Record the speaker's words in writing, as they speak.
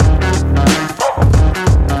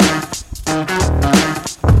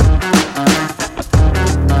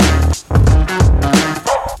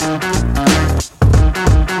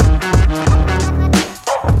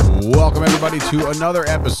another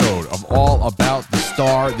episode of All About the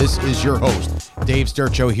Star. This is your host, Dave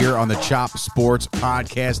Sturcho, here on the Chop Sports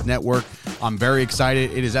Podcast Network. I'm very excited.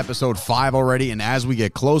 It is episode 5 already, and as we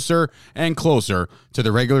get closer and closer to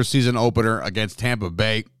the regular season opener against Tampa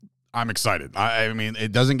Bay, I'm excited. I mean,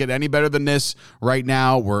 it doesn't get any better than this right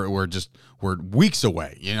now. We're weeks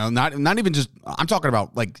away, not even just, I'm talking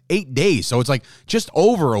about like 8 days. So it's like just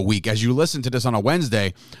over a week as you listen to this on a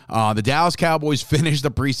Wednesday. The Dallas Cowboys finished the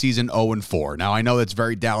preseason 0-4. Now, I know that's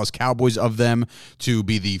very Dallas Cowboys of them to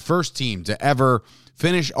be the first team to ever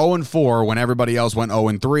finish 0-4 when everybody else went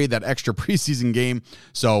 0-3, that extra preseason game.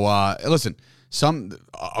 So listen,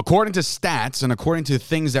 according to stats and according to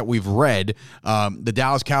things that we've read, the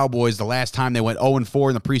Dallas Cowboys, the last time they went 0-4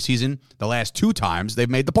 in the preseason, the last 2 times they've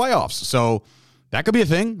made the playoffs. So that could be a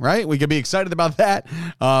thing, right? We could be excited about that.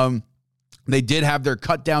 They did have their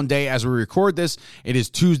cut down day as we record this. It is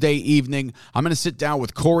Tuesday evening. I'm going to sit down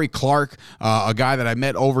with Corey Clark, a guy that I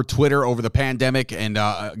met over Twitter over the pandemic, and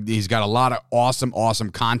he's got a lot of awesome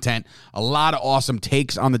content, a lot of awesome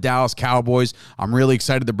takes on the Dallas Cowboys. I'm really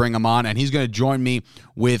excited to bring him on, and he's going to join me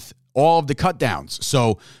with all of the cut downs.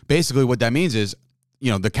 So basically what that means is,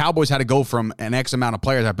 the Cowboys had to go from an X amount of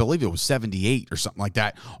players, I believe it was 78 or something like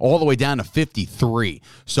that, all the way down to 53.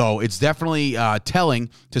 So it's definitely telling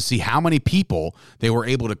to see how many people they were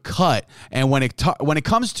able to cut. And when it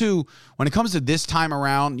comes to this time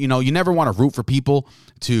around, you never want to root for people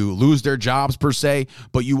to lose their jobs per se,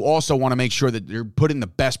 but you also want to make sure that you're putting the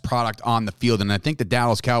best product on the field. And I think the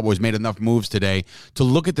Dallas Cowboys made enough moves today to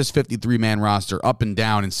look at this 53-man roster up and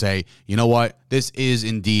down and say, you know what, this is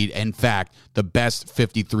indeed, in fact, the best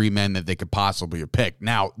 53 men that they could possibly pick.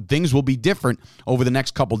 Now, things will be different over the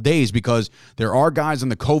next couple days because there are guys on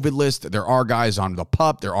the COVID list, there are guys on the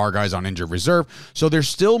PUP, there are guys on injured reserve, so there's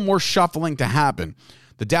still more shuffling to happen.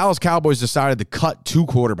 The Dallas Cowboys decided to cut 2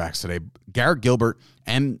 quarterbacks today, Garrett Gilbert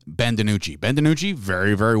and Ben DiNucci. Ben DiNucci,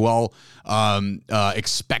 very, very well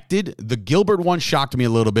expected. The Gilbert one shocked me a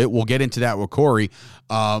little bit. We'll get into that with Corey.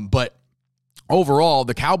 But overall,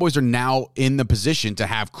 the Cowboys are now in the position to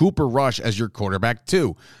have Cooper Rush as your quarterback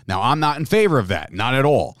too. Now, I'm not in favor of that, not at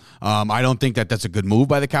all. I don't think that that's a good move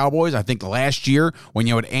by the Cowboys. I think last year when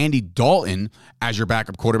you had Andy Dalton as your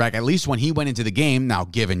backup quarterback, at least when he went into the game, now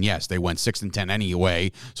given, yes, they went 6-10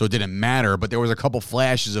 anyway, so it didn't matter, but there was a couple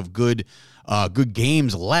flashes of good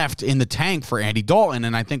games left in the tank for Andy Dalton.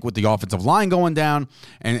 And I think with the offensive line going down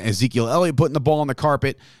and Ezekiel Elliott putting the ball on the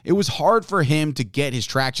carpet, it was hard for him to get his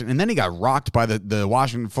traction. And then he got rocked by the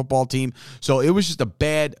Washington football team. So it was just a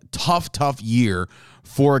bad, tough year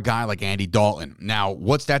for a guy like Andy Dalton. Now,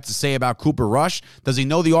 what's that to say about Cooper Rush? Does he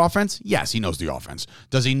know the offense? Yes, he knows the offense.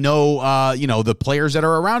 Does he know, the players that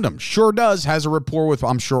are around him? Sure does. Has a rapport with,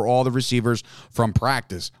 I'm sure, all the receivers from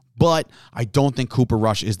practice. But I don't think Cooper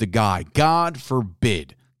Rush is the guy. God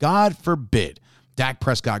forbid, Dak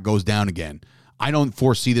Prescott goes down again. I don't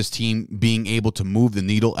foresee this team being able to move the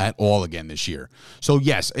needle at all again this year. So,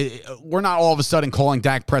 yes, we're not all of a sudden calling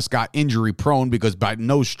Dak Prescott injury prone because by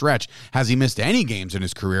no stretch has he missed any games in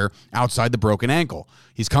his career outside the broken ankle.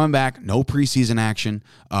 He's coming back, no preseason action,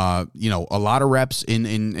 a lot of reps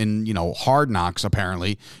in Hard Knocks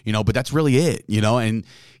apparently, but that's really it, and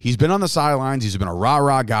he's been on the sidelines. He's been a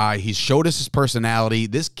rah-rah guy. He's showed us his personality.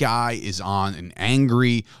 This guy is on an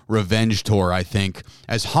angry revenge tour, I think.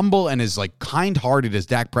 As humble and as kind-hearted as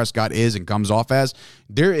Dak Prescott is and comes off as,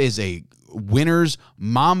 there is a winner's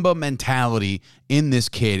Mamba mentality in this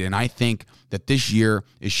kid, and I think that this year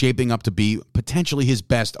is shaping up to be potentially his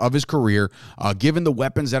best of his career, given the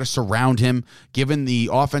weapons that surround him, given the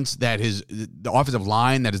offense the offensive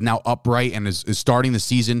line that is now upright and is starting the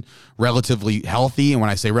season relatively healthy. And when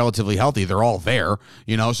I say relatively healthy, they're all there,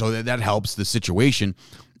 so that helps the situation.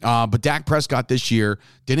 But Dak Prescott this year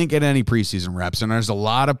didn't get any preseason reps, and there's a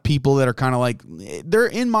lot of people that are kind of like, they're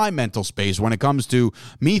in my mental space when it comes to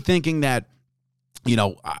me thinking that,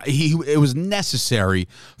 it was necessary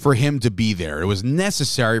for him to be there. It was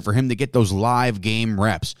necessary for him to get those live game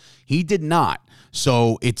reps. He did not.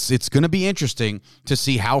 So it's going to be interesting to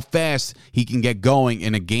see how fast he can get going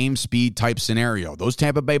in a game speed type scenario. Those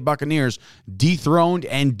Tampa Bay Buccaneers dethroned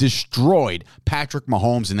and destroyed Patrick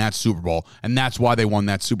Mahomes in that Super Bowl, and that's why they won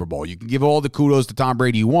that Super Bowl. You can give all the kudos to Tom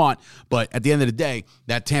Brady you want, but at the end of the day,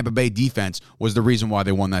 that Tampa Bay defense was the reason why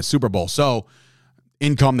they won that Super Bowl. So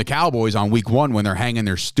in come the Cowboys on week 1 when they're hanging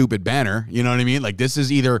their stupid banner. You know what I mean? Like, this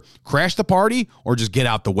is either crash the party or just get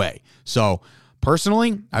out the way. So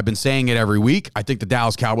Personally, I've been saying it every week. I think the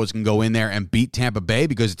Dallas Cowboys can go in there and beat Tampa Bay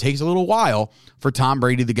because it takes a little while for Tom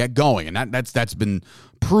Brady to get going. And that's been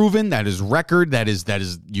proven. That is record. That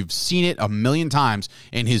is you've seen it a million times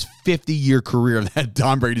in his 50-year career that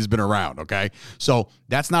Tom Brady's been around, okay? So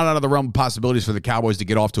that's not out of the realm of possibilities for the Cowboys to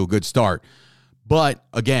get off to a good start. But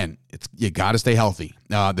again, you got to stay healthy.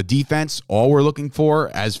 The defense, all we're looking for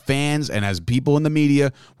as fans and as people in the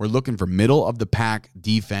media, we're looking for middle of the pack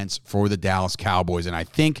defense for the Dallas Cowboys. And I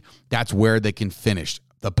think that's where they can finish.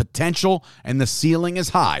 The potential and the ceiling is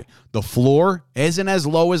high. The floor isn't as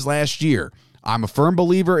low as last year. I'm a firm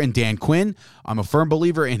believer in Dan Quinn. I'm a firm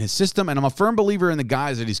believer in his system, and I'm a firm believer in the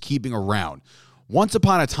guys that he's keeping around. Once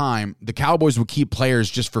upon a time, the Cowboys would keep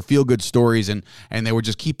players just for feel-good stories, and they would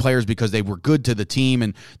just keep players because they were good to the team,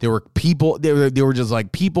 and they were people. They were just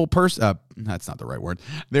like people person. That's not the right word.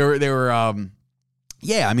 They're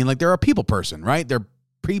a people person, right? They're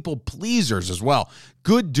people pleasers as well.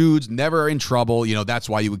 Good dudes, never in trouble. That's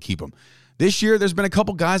why you would keep them. This year, there's been a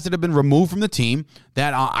couple guys that have been removed from the team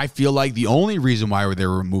that I feel like the only reason why they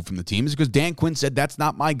were removed from the team is because Dan Quinn said, that's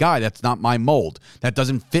not my guy. That's not my mold. That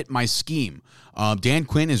doesn't fit my scheme. Dan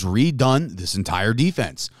Quinn has redone this entire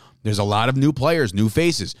defense. There's a lot of new players, new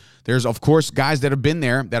faces. There's, of course, guys that have been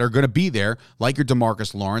there that are going to be there, like your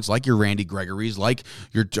DeMarcus Lawrence, like your Randy Gregory's, like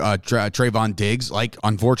your Trayvon Diggs, like,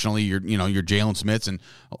 unfortunately, your Jalen Smiths, and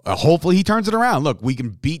hopefully he turns it around. Look, we can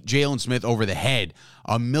beat Jalen Smith over the head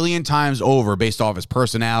a million times over based off his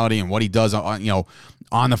personality and what he does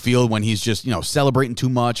on the field when he's just, celebrating too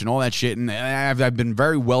much and all that shit. And I've been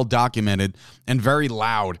very well documented and very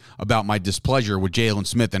loud about my displeasure with Jalen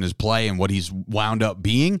Smith and his play and what he's wound up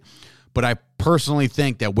being. But I personally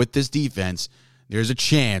think that with this defense, there's a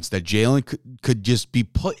chance that Jalen could just be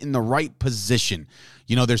put in the right position.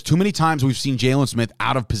 There's too many times we've seen Jalen Smith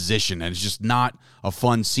out of position, and it's just not a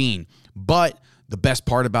fun scene. But the best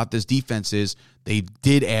part about this defense is they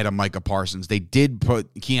did add a Micah Parsons. They did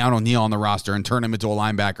put Keanu O'Neal on the roster and turn him into a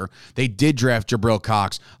linebacker. They did draft Jabril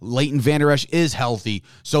Cox. Leighton Vander Esch is healthy.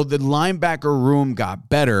 So the linebacker room got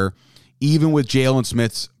better, even with Jalen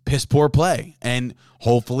Smith's piss-poor play. And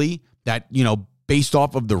hopefully that, based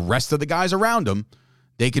off of the rest of the guys around him,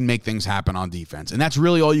 they can make things happen on defense. And that's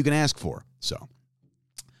really all you can ask for. So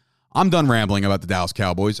I'm done rambling about the Dallas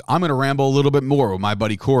Cowboys. I'm going to ramble a little bit more with my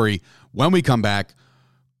buddy Corey. When we come back,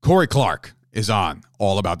 Corey Clark is on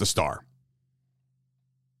All About the Star.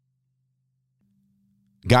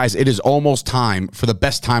 Guys, it is almost time for the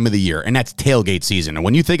best time of the year, and that's tailgate season. And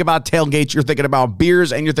when you think about tailgates, you're thinking about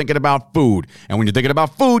beers and you're thinking about food. And when you're thinking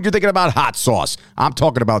about food, you're thinking about hot sauce. I'm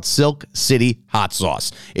talking about Silk City Hot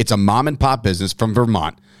Sauce. It's a mom and pop business from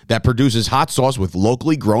Vermont that produces hot sauce with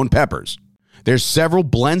locally grown peppers. There's several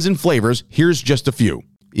blends and flavors. Here's just a few.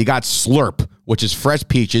 You got Slurp, which is fresh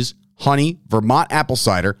peaches, honey, Vermont apple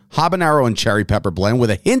cider, habanero and cherry pepper blend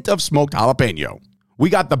with a hint of smoked jalapeno. We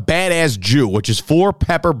got the Badass Jew, which is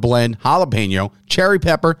 4-pepper blend, jalapeno, cherry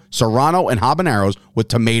pepper, serrano, and habaneros with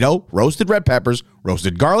tomato, roasted red peppers,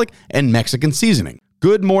 roasted garlic, and Mexican seasoning.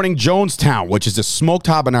 Good Morning Jonestown, which is a smoked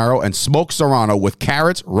habanero and smoked serrano with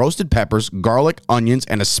carrots, roasted peppers, garlic, onions,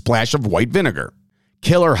 and a splash of white vinegar.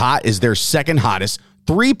 Killer Hot is their second hottest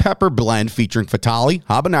 3-pepper blend featuring Fatali,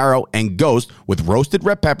 habanero, and Ghost with roasted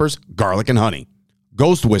red peppers, garlic, and honey.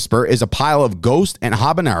 Ghost Whisper is a pile of Ghost and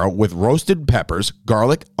habanero with roasted peppers,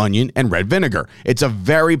 garlic, onion, and red vinegar. It's a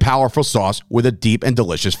very powerful sauce with a deep and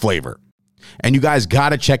delicious flavor. And you guys got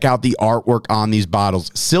to check out the artwork on these bottles.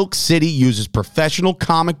 Silk City uses professional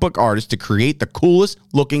comic book artists to create the coolest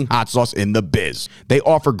looking hot sauce in the biz. They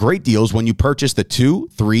offer great deals when you purchase the 2,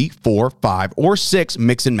 3, 4, 5, or 6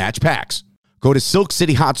 mix and match packs. Go to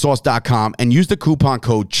silkcityhotsauce.com and use the coupon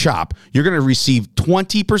code CHOP. You're going to receive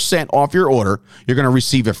 20% off your order. You're going to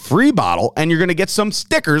receive a free bottle, and you're going to get some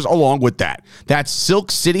stickers along with that. That's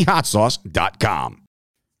silkcityhotsauce.com.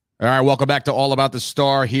 All right, welcome back to All About the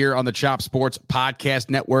Star here on the Chop Sports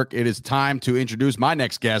Podcast Network. It is time to introduce my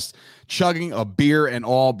next guest, chugging a beer and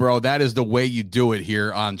all, bro. That is the way you do it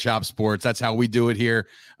here on Chop Sports. That's how we do it here.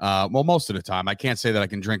 Well, most of the time. I can't say that I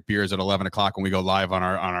can drink beers at 11 o'clock when we go live on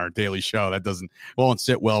our daily show. That won't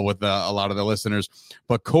sit well with a lot of the listeners.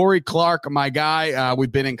 But Corey Clark, my guy,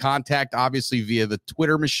 we've been in contact, obviously, via the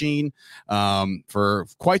Twitter machine for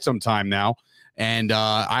quite some time now. And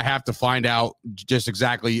I have to find out just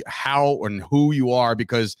exactly how and who you are,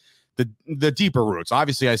 because the deeper roots.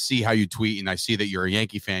 Obviously, I see how you tweet, and I see that you're a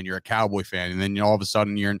Yankee fan, you're a Cowboy fan, and then all of a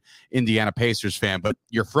sudden you're an Indiana Pacers fan. But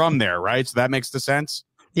you're from there, right? So that makes the sense?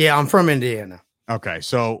 Yeah, I'm from Indiana. Okay,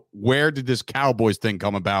 so where did this Cowboys thing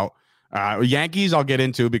come about Yankees, I'll get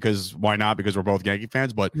into because why not? Because we're both Yankee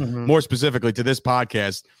fans. But Mm-hmm. more specifically to this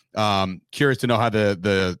podcast, curious to know how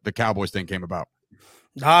the Cowboys thing came about.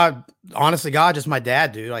 Honestly, God, just my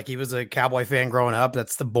dad, dude. Like he was a Cowboy fan growing up.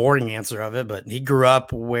 That's the boring answer of it. But he grew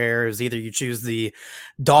up where it's either you choose the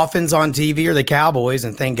Dolphins on TV or the Cowboys,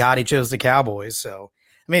 and thank God he chose the Cowboys. So,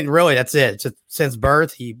 I mean, really, that's it. Since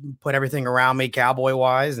birth, he put everything around me Cowboy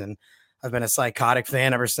wise, and I've been a psychotic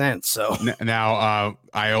fan ever since. So now,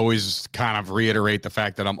 I always kind of reiterate the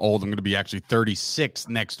fact that I'm old. I'm going to be actually 36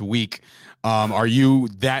 next week. Are you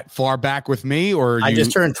that far back with me, or I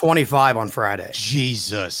just turned 25 on Friday?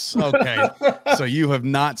 Jesus. Okay. So you have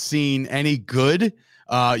not seen any good.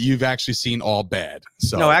 You've actually seen all bad.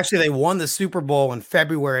 So no, actually, they won the Super Bowl in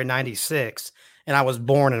February '96, and I was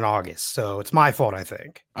born in August, so it's my fault, I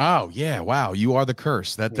think. Oh yeah, wow, you are the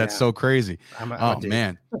curse. That's so crazy. I'm oh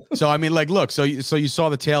man. So I mean, like, look, so you saw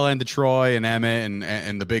the tail end of Troy and Emmett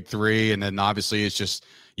and the big three, and then obviously it's just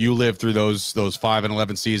you lived through those 5 and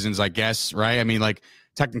 11 seasons, I guess, right? I mean, like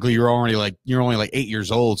technically you're only like 8 years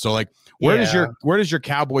old. So like, where does your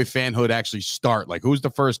Cowboy fanhood actually start? Like, who's the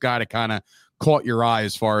first guy that kind of caught your eye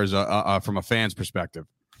as far as from a fan's perspective?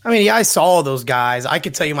 I mean, yeah, I saw those guys. I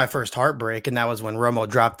could tell you my first heartbreak, and that was when Romo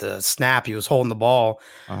dropped the snap. He was holding the ball.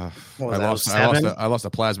 I lost a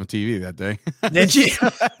plasma TV that day. Did you?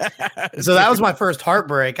 So that was my first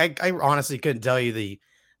heartbreak. I honestly couldn't tell you the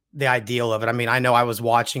ideal of it. I mean, I know I was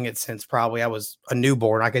watching it since probably I was a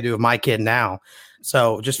newborn. I could do it with my kid now.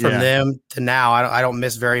 So just from them to now, I don't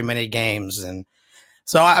miss very many games. And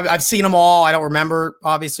so I've seen them all. I don't remember,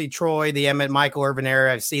 obviously, Troy, the Emmett, Michael Irvin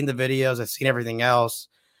era. I've seen the videos. I've seen everything else.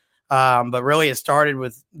 But really, it started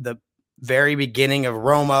with the very beginning of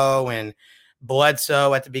Romo and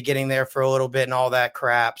Bledsoe at the beginning there for a little bit and all that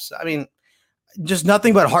crap. So, I mean, just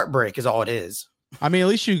nothing but heartbreak is all it is. I mean, at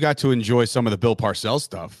least you got to enjoy some of the Bill Parcells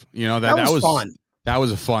stuff. You know, that was fun. That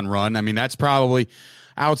was a fun run. I mean, that's probably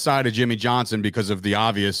outside of Jimmy Johnson because of the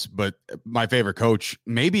obvious, but my favorite coach,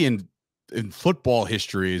 maybe in football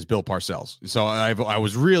history, is Bill Parcells. So I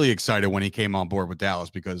was really excited when he came on board with Dallas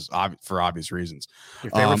because for obvious reasons.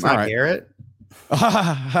 Your favorite's not Garrett?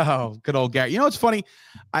 Oh, good old Garrett. You know, it's funny.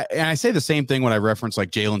 I say the same thing when I reference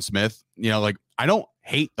like Jalen Smith. You know, like I don't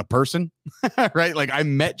hate the person, right? Like I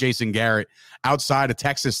met Jason Garrett outside of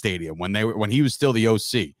Texas Stadium when he was still the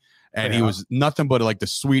OC. And he was nothing but like the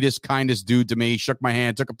sweetest, kindest dude to me. Shook my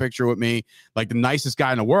hand, took a picture with me, like the nicest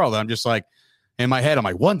guy in the world. And I'm just like, in my head, I'm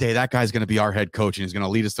like, one day that guy's going to be our head coach and he's going to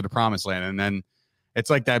lead us to the promised land. And then it's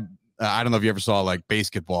like that. I don't know if you ever saw like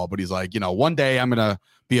basketball, but he's like, you know, one day I'm going to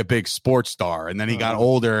be a big sports star. And then he got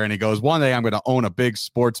older and he goes, one day I'm going to own a big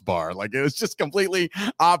sports bar. Like it was just completely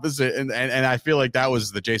opposite. And I feel like that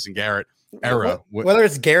was the Jason Garrett era. Whether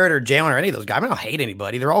it's Garrett or Jalen or any of those guys, I mean, I don't hate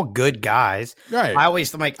anybody. They're all good guys. Right. I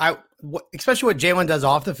always like, especially what Jalen does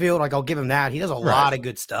off the field. Like I'll give him that. He does a lot of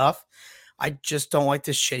good stuff. I just don't like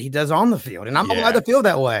the shit he does on the field, and I'm allowed to feel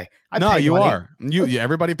that way. You are.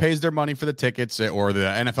 Everybody pays their money for the tickets or the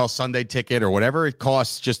NFL Sunday ticket or whatever it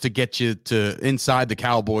costs just to get you to inside the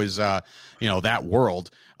Cowboys. That world.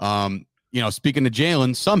 Speaking of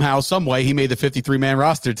Jalen, somehow, some way, he made the 53-man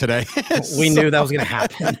roster today. We knew that was going to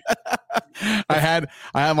happen. I had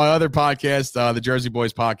my other podcast, the Jersey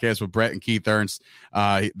Boys podcast with Brett and Keith Ernst.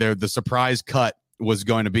 The surprise cut was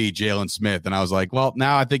going to be Jalen Smith. And I was like, well,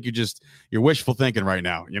 now I think you're wishful thinking right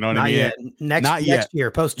now. You know what I mean? Yet. Next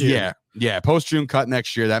year, post-June. Yeah. Post-June cut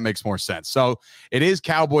next year. That makes more sense. So it is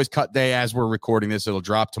Cowboys cut day as we're recording this. It'll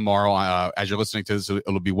drop tomorrow. As you're listening to this,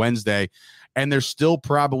 it'll be Wednesday. And there's still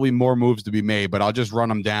probably more moves to be made, but I'll just run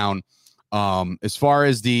them down. As far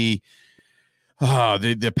as the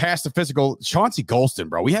past the physical, Chauncey Golston,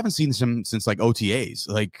 bro, we haven't seen him since like OTAs.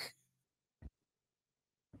 Like,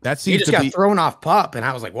 that seems he just got thrown off pup, and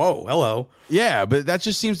I was like, "Whoa, hello." Yeah, but that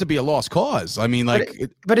just seems to be a lost cause. I mean,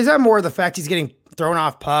 like, but is that more the fact he's getting thrown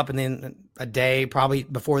off pup, and then a day probably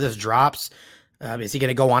before this drops, is he going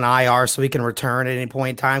to go on IR so he can return at any point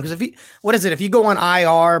in time? Because if you go on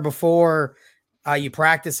IR before you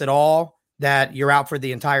practice at all, that you're out for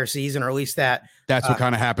the entire season, or at least that's what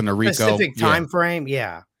kind of happened to Rico. Specific time frame,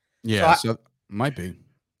 yeah. So might be.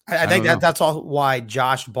 I think that's all why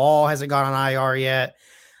Josh Ball hasn't gone on IR yet.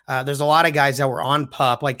 There's a lot of guys that were on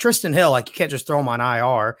PUP, like Tristan Hill. Like you can't just throw him on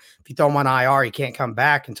IR. If you throw him on IR, he can't come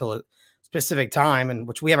back until a specific time, and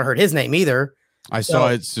which we haven't heard his name either. I saw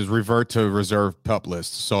it's his revert to reserve PUP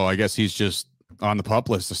list, so I guess he's just on the PUP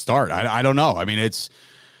list to start. I don't know. I mean,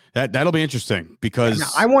 that'll be interesting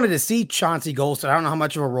because I wanted to see Chauncey Golston. I don't know how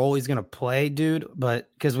much of a role he's going to play, dude, but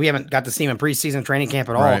because we haven't got to see him in preseason training camp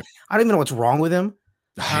at all. Right. I don't even know what's wrong with him.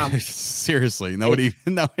 Seriously, nobody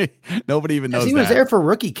even knows he that. was there for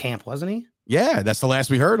rookie camp, wasn't he? Yeah, that's the last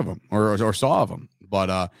we heard of him or saw of him.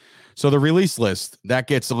 But so the release list that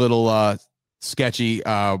gets a little sketchy.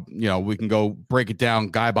 We can go break it down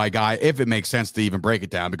guy by guy if it makes sense to even break it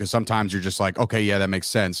down, because sometimes you're just like, okay, yeah, that makes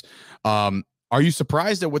sense. Are you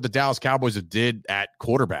surprised at what the Dallas Cowboys have did at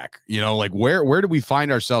quarterback? Like where do we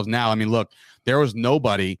find ourselves now? I mean, look, there was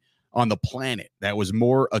nobody on the planet that was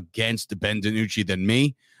more against Ben DiNucci than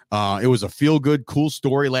me. It was a feel-good, cool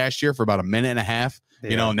story last year for about a minute and a half,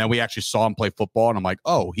 and then we actually saw him play football, and I'm like,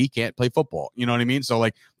 oh, he can't play football. You know what I mean? So,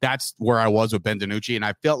 like, that's where I was with Ben DiNucci, and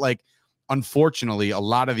I felt like, unfortunately, a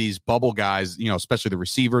lot of these bubble guys, especially the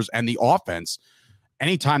receivers and the offense,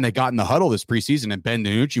 anytime they got in the huddle this preseason and Ben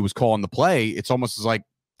DiNucci was calling the play, it's almost like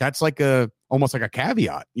that's like almost like a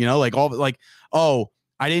caveat, oh,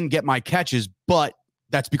 I didn't get my catches, but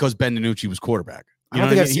that's because Ben DiNucci was quarterback. I don't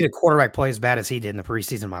think I've seen a quarterback play as bad as he did in the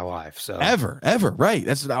preseason in my life. So ever, right?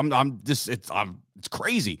 That's it's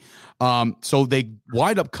crazy. So they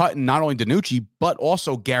wind up cutting not only DiNucci but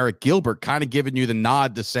also Garrett Gilbert, kind of giving you the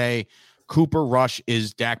nod to say Cooper Rush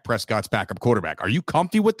is Dak Prescott's backup quarterback. Are you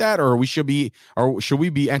comfy with that, or should we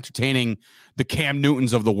be entertaining the Cam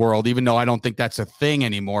Newtons of the world? Even though I don't think that's a thing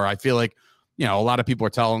anymore, I feel like a lot of people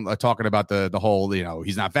are talking about the whole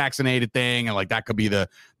he's not vaccinated thing, and like that could be the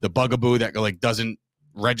bugaboo that like doesn't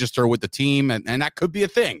register with the team, and that could be a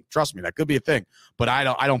thing. Trust me, that could be a thing. But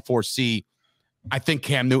I don't foresee. I think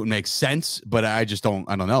Cam Newton makes sense, but I don't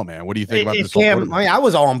know, man. What do you think about this? Cam, I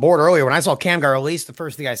was all on board earlier when I saw Cam got released. The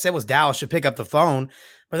first thing I said was Dallas should pick up the phone.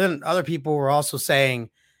 But then other people were also saying,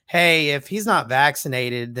 hey, if he's not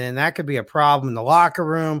vaccinated, then that could be a problem in the locker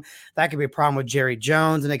room. That could be a problem with Jerry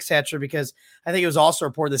Jones and et cetera, because I think it was also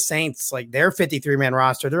reported the Saints, like their 53-man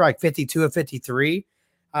roster, they're like 52 of 53.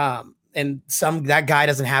 And that guy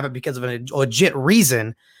doesn't have it because of a legit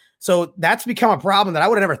reason. So that's become a problem that I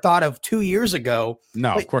would have never thought of 2 years ago.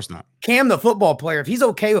 No, of course not. Cam, the football player, if he's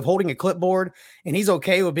okay with holding a clipboard and he's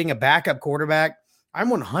okay with being a backup quarterback, I'm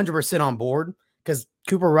 100% on board, because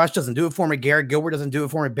Cooper Rush doesn't do it for me. Garrett Gilbert doesn't do it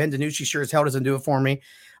for me. Ben DiNucci sure as hell doesn't do it for me.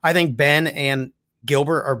 I think Ben and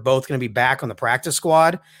Gilbert are both going to be back on the practice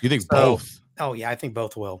squad. You think both? Oh, yeah, I think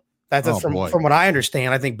both will. That's from what I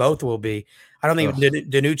understand. I think both will be. I don't think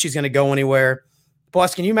DiNucci's going to go anywhere.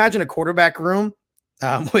 Plus, can you imagine a quarterback room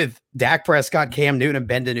with Dak Prescott, Cam Newton, and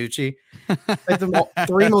Ben DiNucci? Like the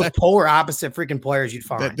three most polar opposite freaking players you'd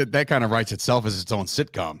find. That kind of writes itself as its own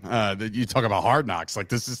sitcom. You talk about Hard Knocks.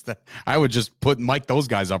 Like I would just mic those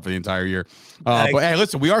guys up for the entire year. But hey,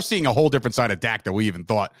 listen, we are seeing a whole different side of Dak that we even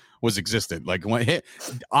thought was existed. Like when hit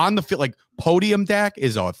on the field, like podium Dak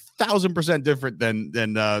is 1,000% different than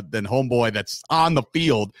homeboy that's on the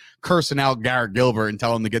field cursing out Garrett Gilbert and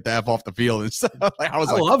telling him to get the F off the field. And so, I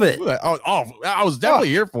love it. I was definitely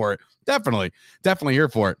here for it. Definitely here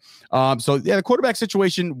for it. So yeah, the quarterback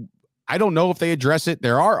situation, I don't know if they address it.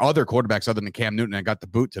 There are other quarterbacks other than Cam Newton that got the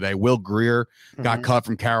boot today. Will Greer got cut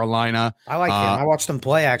from Carolina. I like him. I watched him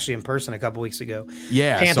play actually in person a couple weeks ago.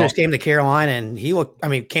 Yeah. Panthers came to Carolina and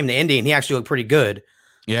came to Indy and he actually looked pretty good.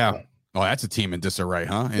 Yeah. Oh, that's a team in disarray,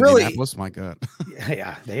 huh? Really? Indianapolis? My God.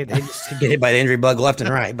 Yeah. They just get hit by the injury bug left and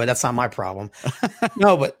right, but that's not my problem.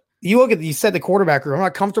 No, but you said the quarterback room. I'm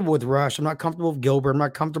not comfortable with Rush. I'm not comfortable with Gilbert. I'm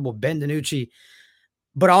not comfortable with Ben DiNucci.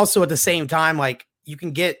 But also at the same time, like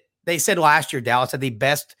they said last year, Dallas had the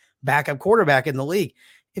best backup quarterback in the league.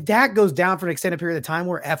 If Dak goes down for an extended period of time,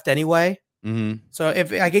 we're effed anyway. Mm-hmm. So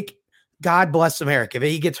if I get, God bless America, if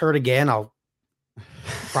he gets hurt again, I'll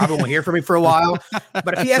probably won't hear from me for a while.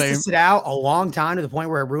 But if he has to sit out a long time to the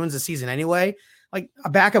point where it ruins the season anyway, like a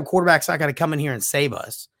backup quarterback's not going to come in here and save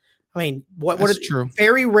us. I mean, what is true?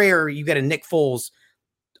 Very rare you get a Nick Foles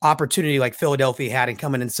opportunity like Philadelphia had and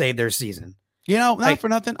come in and save their season. Not for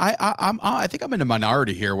nothing. I think I'm in a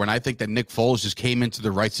minority here when I think that Nick Foles just came into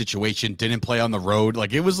the right situation, didn't play on the road.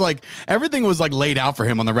 Like it was like everything was like laid out for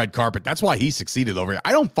him on the red carpet. That's why he succeeded over here.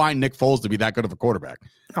 I don't find Nick Foles to be that good of a quarterback.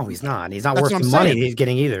 No, he's not. He's not worth the money he's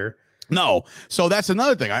getting either. No. So that's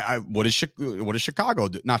another thing. What does Chicago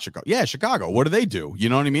do? Not Chicago. Yeah, Chicago. What do they do? You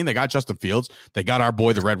know what I mean? They got Justin Fields. They got our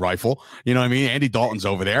boy, the Red Rifle. You know what I mean? Andy Dalton's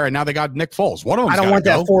over there. And now they got Nick Foles. One of them. I don't want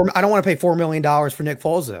to pay $4 million for Nick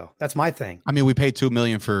Foles, though. That's my thing. I mean, we paid $2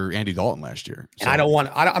 million for Andy Dalton last year. So. And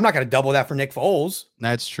I'm not going to double that for Nick Foles.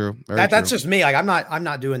 That's true. That's just me. Like I'm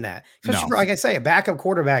not doing that. Especially like I say, a backup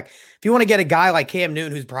quarterback. If you want to get a guy like Cam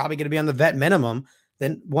Newton, who's probably going to be on the vet minimum,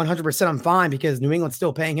 then 100% I'm fine because New England's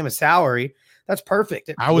still paying him a salary. That's perfect.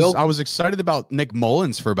 I was excited about Nick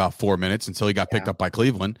Mullins for about 4 minutes until he got picked up by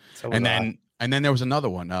Cleveland. So and then there was another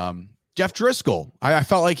one. Jeff Driscoll. I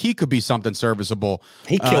felt like he could be something serviceable.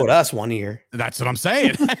 He killed us one year. That's what I'm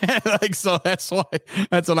saying. Like, so that's what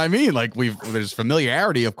I mean. Like there's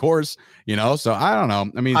familiarity, of course, so I don't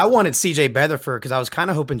know. I mean, I wanted CJ Beatherford because I was kind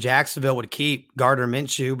of hoping Jacksonville would keep Gardner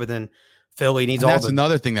Minshew, but then Philly needs all that's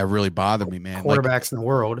another thing that really bothered me, man. Quarterbacks in the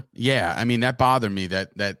world. Yeah. I mean, that bothered me that,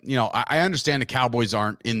 I understand the Cowboys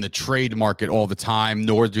aren't in the trade market all the time,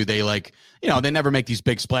 nor do they they never make these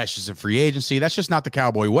big splashes in free agency. That's just not the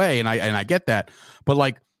Cowboy way. And I get that.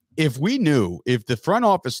 But if the front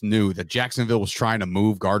office knew that Jacksonville was trying to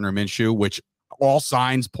move Gardner Minshew, which all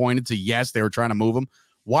signs pointed to, yes, they were trying to move him.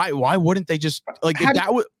 Why wouldn't they just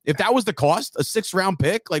if that was the cost, a 6th round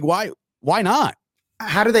pick, why not?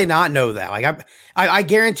 How do they not know that? I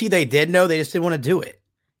guarantee they did know. They just didn't want to do it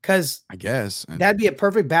because I guess that'd be a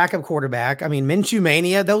perfect backup quarterback. I mean, Minshew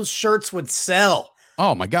Mania, those shirts would sell.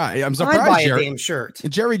 Oh my God. I'm surprised. I'd buy a damn shirt.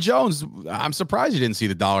 Jerry Jones, I'm surprised you didn't see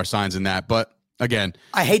the dollar signs in that. But again,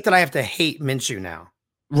 I hate that I have to hate Minshew now.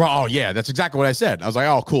 Oh yeah, that's exactly what I said. I was like,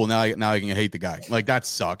 oh cool, now I can hate the guy. That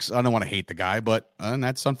sucks. I don't want to hate the guy, but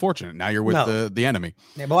that's unfortunate. Now you're with the enemy.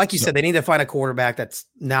 Yeah, but like you said, they need to find a quarterback that's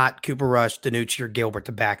not Cooper Rush, DiNucci, or Gilbert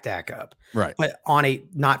to back Dak up. Right. But on a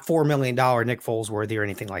not $4 million Nick Foles worthy or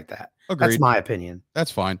anything like that. Agreed. That's my opinion.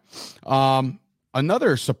 That's fine.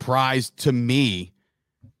 Another surprise to me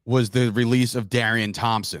was the release of Darian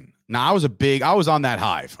Thompson. Now, I was on that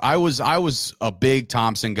hive. I was a big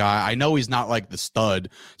Thompson guy. I know he's not like the stud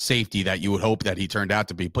safety that you would hope that he turned out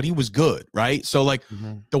to be, but he was good, right? So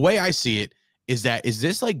the way I see it is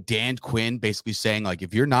this like Dan Quinn basically saying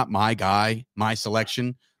if you're not my guy, my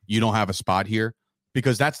selection, you don't have a spot here?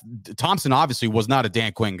 Because Thompson obviously was not a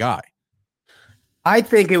Dan Quinn guy. I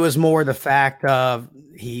think it was more the fact of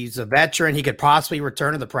he's a veteran. He could possibly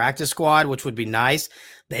return to the practice squad, which would be nice.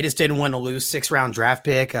 They just didn't want to lose 6th round draft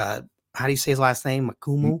pick. How do you say his last name?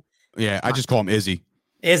 Makumu? Yeah, I just call him Izzy.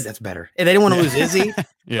 That's better. And they didn't want to lose Izzy.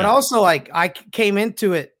 Yeah. But also, I came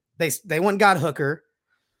into it, they went and got Hooker.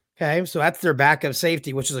 Okay, so that's their backup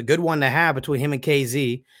safety, which is a good one to have between him and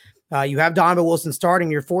KZ. You have Donovan Wilson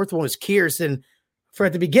starting. Your 4th one was Kearse. And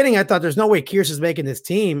at the beginning, I thought there's no way Kearse is making this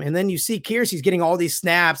team. And then you see Kearse, he's getting all these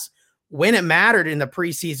snaps when it mattered in the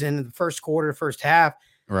preseason, the first quarter, first half.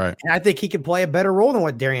 Right. And I think he could play a better role than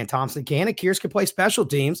what Darian Thompson can. And Kearse could play special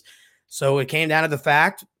teams. So it came down to the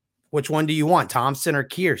fact, which one do you want, Thompson or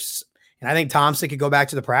Kearse? And I think Thompson could go back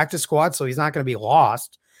to the practice squad, so he's not going to be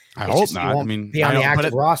lost. I hope not. I mean, be on the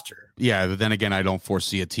active roster. Yeah, but then again, I don't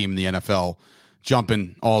foresee a team in the NFL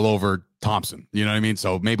jumping all over Thompson. You know what I mean?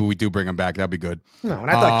 So maybe we do bring him back. That'd be good. No, and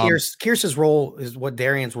I thought Kearse's role is what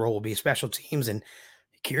Darian's role will be, special teams. And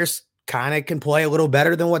Kearse kind of can play a little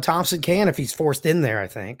better than what Thompson can if he's forced in there, I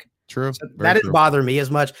think. True. So that didn't bother me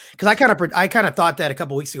as much because I kind of thought that a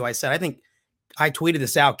couple weeks ago. I said, I think I tweeted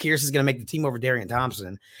this out. Kearse is going to make the team over Darian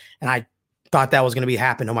Thompson. And I thought that was going to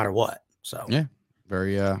happen no matter what. So, yeah,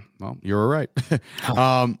 very, well, you were right.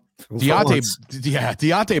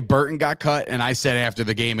 Deontay Burton got cut. And I said after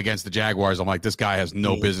the game against the Jaguars, I'm like, this guy has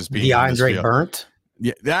no business being on this field. Burnt.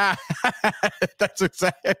 Yeah, that's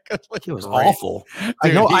exactly. He was awful. Dude,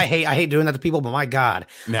 I know. I hate doing that to people, but my God,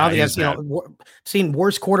 I don't think I've seen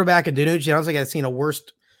worse quarterback in DiNucci. I don't think I've seen a worse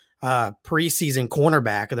preseason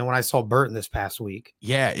cornerback than when I saw Burton this past week.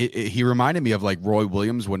 Yeah, he reminded me of Roy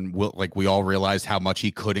Williams when we all realized how much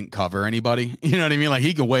he couldn't cover anybody. You know what I mean?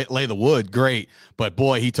 He could lay the wood, great, but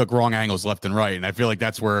boy, he took wrong angles left and right. And I feel like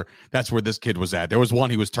that's where this kid was at. There was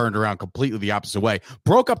one he was turned around completely the opposite way,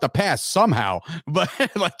 broke up the pass somehow, but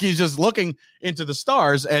he's just looking into the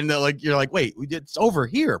stars, and you're like, wait, it's over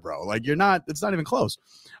here, bro. It's not even close.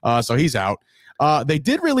 So he's out. They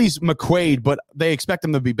did release McQuaid, but they expect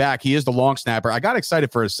him to be back. He is the long snapper. I got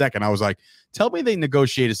excited for a second. I was like, tell me they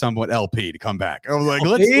negotiated something with LP to come back. I was like,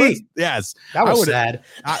 let's yes. That was sad.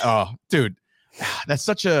 Dude, that's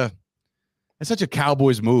such a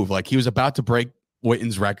Cowboys move. He was about to break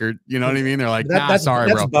Witten's record. You know what I mean? They're like, sorry,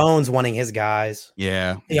 bro. That's Bones wanting his guys.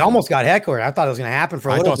 Yeah. He almost got heckled. I thought it was going to happen for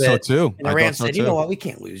a little bit. I thought so too. And the Rams said, you know what? We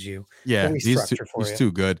can't lose you. Yeah. He's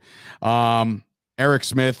too good. Eric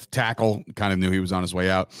Smith, tackle, kind of knew he was on his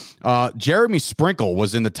way out. Jeremy Sprinkle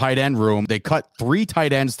was in the tight end room. They cut 3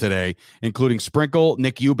 tight ends today, including Sprinkle,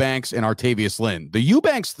 Nick Eubanks, and Artavius Lynn. The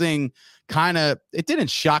Eubanks thing it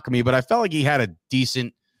didn't shock me, but I felt like he had a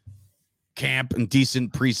decent camp and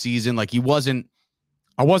decent preseason.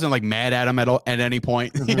 I wasn't mad at him at any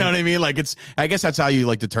point. Mm-hmm. You know what I mean? I guess that's how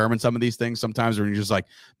you determine some of these things sometimes when you're just like,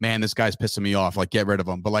 man, this guy's pissing me off. Get rid of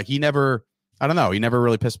him. But he never, I don't know. He never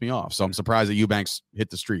really pissed me off. So I'm surprised that Eubanks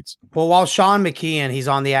hit the streets. Well, while Sean McKeon, he's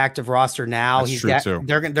on the active roster now. That's true too.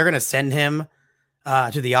 They're going to send him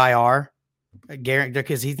to the IR.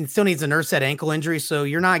 because he still needs to nurse that ankle injury. So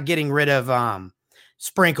you're not getting rid of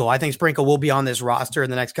Sprinkle. I think Sprinkle will be on this roster in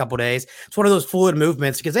the next couple of days. It's one of those fluid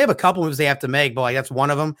movements because they have a couple moves they have to make, but like that's one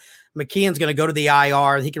of them. McKeon's going to go to the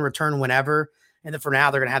IR. He can return whenever. And then for now,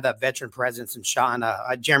 they're going to have that veteran presence in Sean,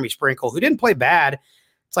 Jeremy Sprinkle, who didn't play bad.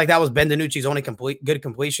 It's like that was Ben DiNucci's only good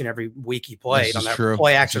completion every week he played on that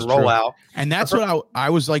play action rollout. And that's what I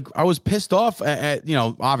was like. I was pissed off at,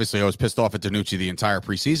 obviously I was pissed off at DiNucci the entire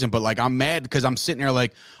preseason, but like I'm mad because I'm sitting there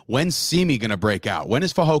like, when's Simi going to break out? When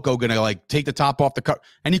is Fehoko going to like take the top off the cut?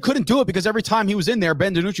 And he couldn't do it because every time he was in there,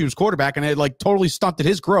 Ben DiNucci was quarterback and it like totally stunted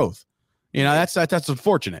his growth. That's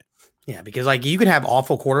unfortunate. Yeah, because like you can have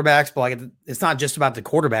awful quarterbacks, but like it's not just about the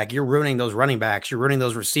quarterback. You're ruining those running backs. You're ruining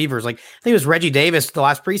those receivers. Like I think it was Reggie Davis the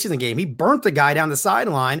last preseason game. He burnt the guy down the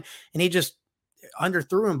sideline and he just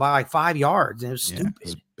underthrew him by like 5 yards. And it was stupid. It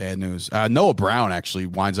was bad news. Noah Brown actually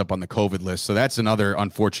winds up on the COVID list. So that's another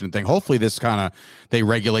unfortunate thing. Hopefully they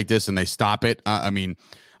regulate this and they stop it.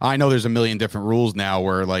 I know there's a million different rules now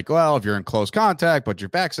where like, well, if you're in close contact, but you're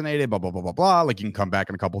vaccinated, blah, blah, blah, blah, blah, like you can come back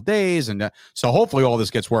in a couple of days. And so hopefully all this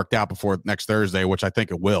gets worked out before next Thursday, which I think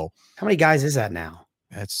it will. How many guys is that now?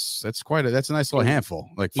 That's a nice little handful.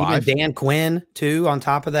 Like 5. Even Dan Quinn too, on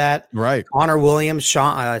top of that. Right. Connor Williams,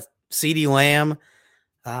 Sean, CeeDee Lamb,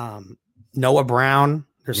 Noah Brown.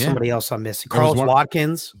 There's somebody else I'm missing. Carlos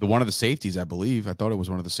Watkins. One of the safeties, I believe. I thought it was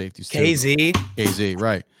one of the safeties too. KZ,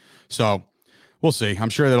 right. So we'll see. I'm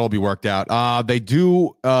sure that'll be worked out. They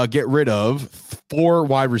do get rid of 4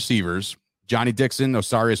 wide receivers: Johnny Dixon,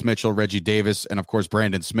 Osarius Mitchell, Reggie Davis, and of course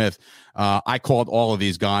Brandon Smith. I called all of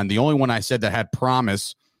these gone. The only one I said that had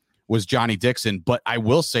promise was Johnny Dixon. But I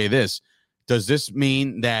will say this: does this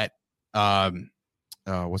mean that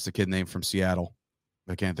what's the kid name from Seattle?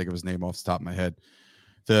 I can't think of his name off the top of my head.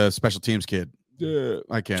 The special teams kid.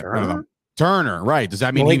 I can't. I don't know. Turner, right? Does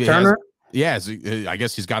that mean Malik Turner? Yes, I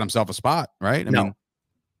guess he's got himself a spot, right? No.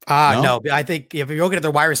 I think if you're looking at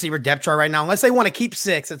their wide receiver depth chart right now, unless they want to keep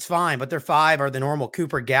 6, it's fine. But their 5 are the normal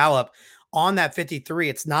Cooper Gallup on that 53.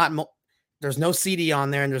 It's not. There's no CD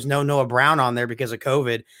on there, and there's no Noah Brown on there because of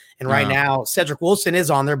COVID. And right now, Cedric Wilson is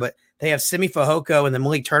on there, but they have Simi Fehoko and then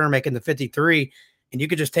Malik Turner making the 53. And you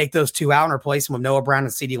could just take those 2 out and replace them with Noah Brown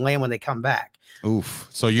and CeeDee Lamb when they come back. Oof.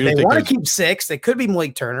 So if they want to keep 6, they could be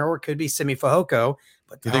Malik Turner or it could be Simi Fehoko.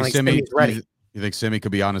 But you think Simi's ready? You think Simi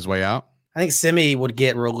could be on his way out? I think Simi would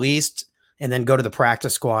get released and then go to the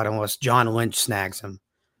practice squad unless John Lynch snags him.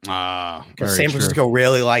 Because San Francisco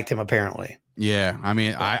really liked him, apparently. Yeah,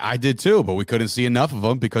 I did too, but we couldn't see enough of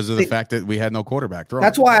him because of the fact that we had no quarterback throw.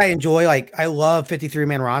 That's why I enjoy, I love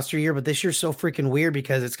 53-man roster year, but this year's so freaking weird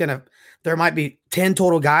because there might be 10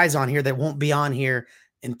 total guys on here that won't be on here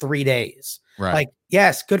in 3 days. Right.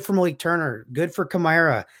 Yes, good for Malik Turner, good for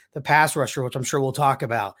Kamara, the pass rusher, which I'm sure we'll talk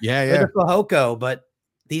about. Yeah. Good for Fehoko, but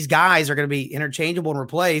these guys are going to be interchangeable and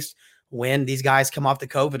replaced when these guys come off the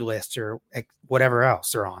COVID list or whatever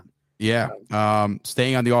else they're on. Yeah.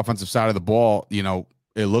 Staying on the offensive side of the ball,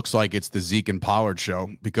 it looks like it's the Zeke and Pollard show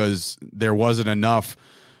because there wasn't enough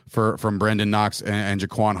from Brendan Knox and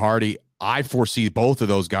Jaquan Hardy. I foresee both of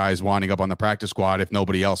those guys winding up on the practice squad if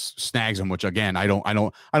nobody else snags them, which again, I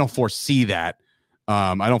don't foresee that.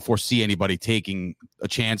 I don't foresee anybody taking a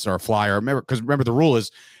chance or a flyer. Remember the rule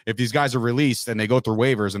is if these guys are released and they go through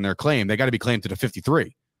waivers and they're claimed, they got to be claimed to the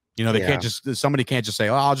 53. Somebody can't just say,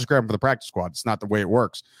 oh, I'll just grab them for the practice squad. It's not the way it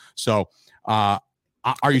works. So are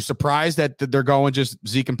you surprised that they're going just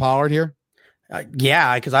Zeke and Pollard here?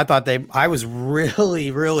 Yeah, because I was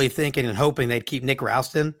really, really thinking and hoping they'd keep Nick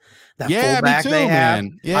Rouston, that fullback they have.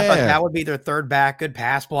 Man. Yeah. I thought that would be their third back, good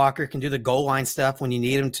pass blocker, can do the goal line stuff when you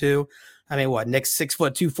need him to. Nick's 6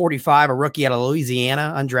 foot 245, a rookie out of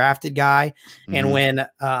Louisiana, undrafted guy. Mm-hmm. And when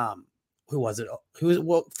who was it?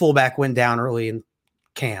 Fullback went down early in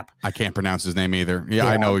camp. I can't pronounce his name either. Yeah,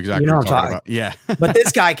 I know exactly what you're talking about. Yeah. But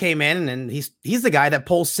this guy came in and he's the guy that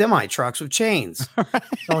pulls semi trucks with chains.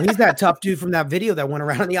 So he's that tough dude from that video that went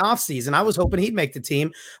around in the offseason. I was hoping he'd make the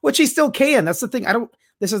team, which he still can. That's the thing.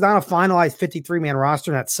 This is not a finalized 53-man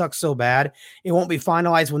roster, and that sucks so bad. It won't be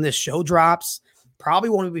finalized when this show drops. Probably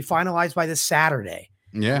won't be finalized by this Saturday.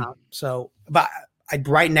 Yeah.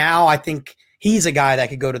 Right now, I think he's a guy that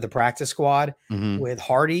could go to the practice squad with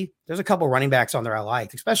Hardy. There's a couple running backs on there I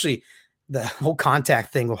liked, especially the whole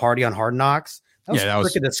contact thing with Hardy on Hard Knocks. That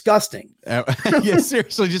was freaking disgusting. Yeah,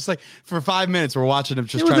 seriously, just like for 5 minutes, we're watching him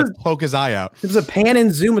just try to poke his eye out. It was a pan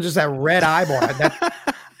and zoom with just that red eyeball.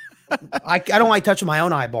 I don't like touching my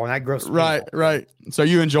own eyeball, and that gross. Right. So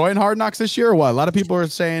you enjoying Hard Knocks this year or what? A lot of people are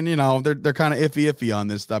saying, they're kind of iffy on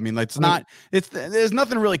this stuff. I mean, like, there's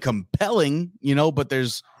nothing really compelling, but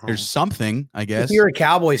there's something, I guess. If you're a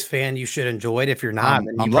Cowboys fan, you should enjoy it. If you're not,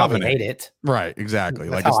 then you probably hate it. Right, exactly.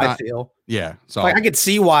 That's like, how it's not, I feel. Yeah. So like, I could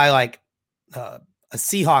see why, a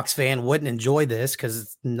Seahawks fan wouldn't enjoy this because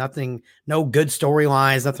it's no good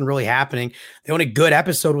storylines, nothing really happening. The only good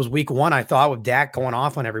episode was week 1, I thought, with Dak going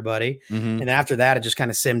off on everybody. And after that, it just kind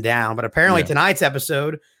of simmed down. But apparently tonight's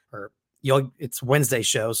episode, it's Wednesday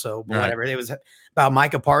show, so whatever. It was about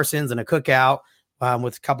Micah Parsons and a cookout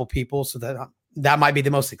with a couple people. So that might be the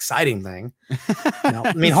most exciting thing.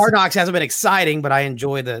 I mean, Hard Knocks hasn't been exciting, but I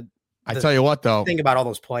enjoy I tell you what, though. Think about all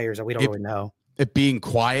those players that we don't really know. It being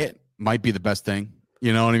quiet might be the best thing.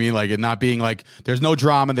 You know what I mean? Like, it not being like, there's no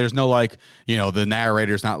drama. There's no, like, the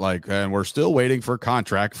narrator's not like, and we're still waiting for a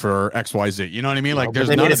contract for XYZ. You know what I mean? Like, there's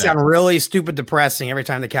they none made of it that. sound really stupid, depressing every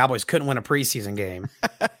time the Cowboys couldn't win a preseason game.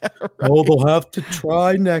 Oh, they'll have to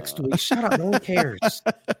try next week. Shut up. No one cares.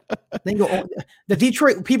 Then go, the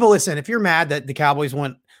Detroit people, listen, if you're mad that the Cowboys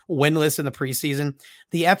went winless in the preseason,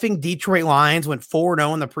 the effing Detroit Lions went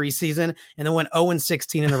 4-0 in the preseason and then went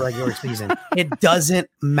 0-16 in the regular season. It doesn't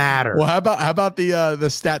matter. Well, how about the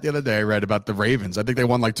stat the other day I read about the Ravens? I think they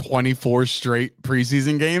won like 24 straight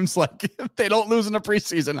preseason games. Like, they don't lose in the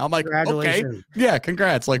preseason. I'm like, okay, yeah,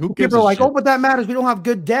 congrats. Like, who gives? People are like, oh, but that matters. We don't have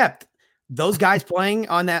good depth. Those guys playing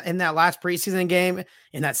in that last preseason game,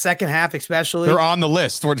 in that second half especially, they're on the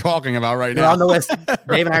list we're talking about right now. They're on the list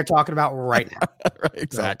Dave and I are talking about right now. Right,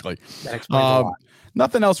 exactly. So that explains a lot.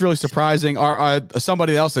 Nothing else really surprising.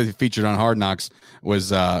 Somebody else that featured on Hard Knocks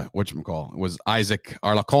was was Isaac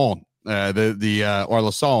Arlacon.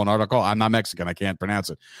 Arlacon. I'm not Mexican. I can't pronounce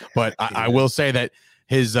it, but I will say that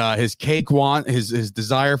his cake his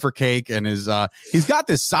desire for cake and he's got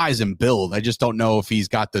this size and build. I just don't know if he's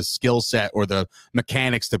got the skill set or the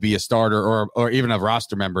mechanics to be a starter or even a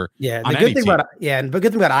roster member. Yeah, the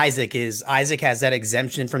good thing about Isaac is Isaac has that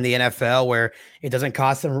exemption from the NFL where it doesn't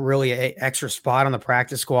cost him really an extra spot on the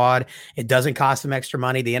practice squad. It doesn't cost him extra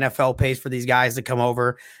money. The NFL pays for these guys to come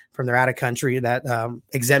over from their out of country, that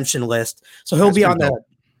exemption list. So he'll be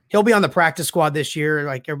on the practice squad this year,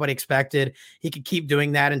 like everybody expected. He could keep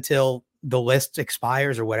doing that until the list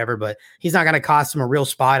expires or whatever, but he's not going to cost him a real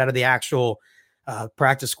spot out of the actual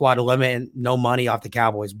practice squad to and no money off the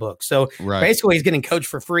Cowboys book. So basically he's getting coached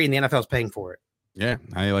for free and the NFL's paying for it. Yeah.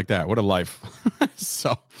 How do you like that? What a life.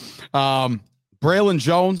 So Braylon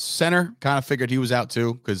Jones, center, kind of figured he was out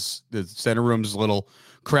too because the center room's a little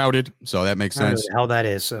crowded, so that makes sense. How that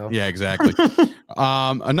is. So yeah, exactly.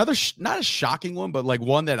 Another not a shocking one, but like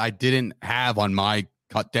one that I didn't have on my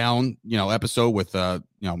cut down, episode with my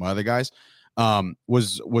other guys,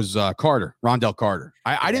 was Rondell Carter.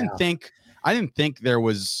 I didn't think there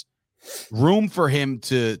was room for him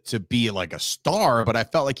to be like a star, but I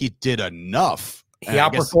felt like he did enough. He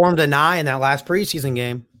outperformed Anai in that last preseason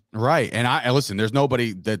game. Right. And I listen, there's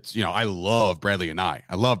nobody that's, I love Bradley and I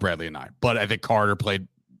love Bradley and but I think Carter played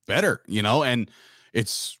better, and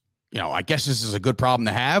it's, I guess this is a good problem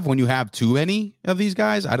to have when you have too many of these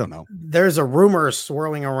guys. I don't know. There's a rumor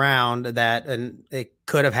swirling around that, and it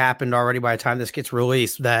could have happened already by the time this gets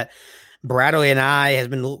released, that Bradley and I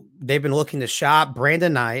they've been looking to shop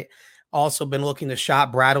Brandon Knight, also been looking to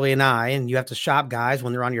shop Bradley and I, and you have to shop guys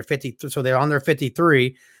when they're on your 50. So they're on their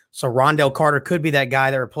 53. So Rondell Carter could be that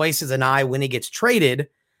guy that replaces an eye when he gets traded.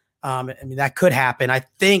 I mean, that could happen. I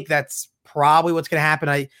think that's probably what's going to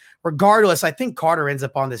happen. Regardless, I think Carter ends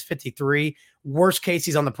up on this 53. Worst case,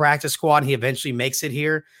 he's on the practice squad and he eventually makes it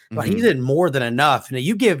here. But he did more than enough. And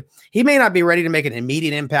he may not be ready to make an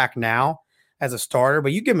immediate impact now as a starter,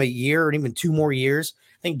 but you give him a year or even 2 more years.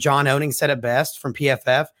 I think John Owning said it best from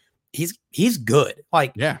PFF. He's good.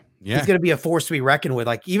 Like, he's going to be a force to be reckoned with.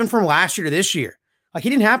 Like, even from last year to this year. Like, he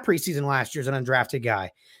didn't have preseason last year as an undrafted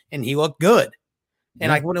guy, and he looked good. And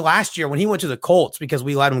like last year when he went to the Colts because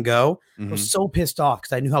we let him go, I was so pissed off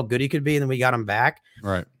because I knew how good he could be, and then we got him back.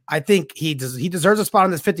 Right. I think he deserves a spot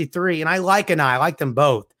on this 53, and I like them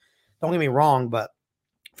both. Don't get me wrong, but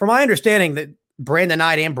from my understanding that Brandon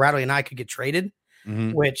Knight and Bradley and I could get traded,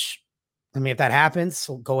 which, I mean, if that happens,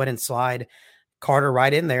 so go ahead and slide Carter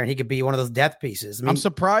right in there, and he could be one of those death pieces. I mean, I'm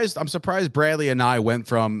surprised Bradley and I went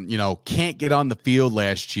from, can't get on the field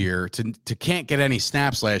last year to can't get any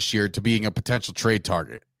snaps last year to being a potential trade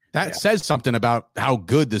target. That says something about how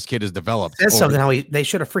good this kid has developed. It says something how they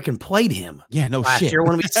should have freaking played him. Yeah, no last shit. year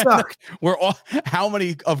when we sucked. How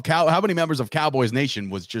many members of Cowboys Nation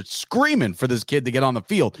was just screaming for this kid to get on the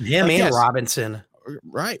field? Him and Robinson.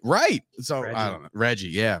 Right. So Reggie. I don't know. Reggie,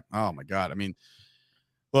 yeah. Oh my God. I mean,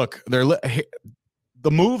 Look, the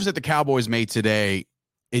moves that the Cowboys made today,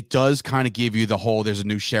 it does kind of give you the whole there's a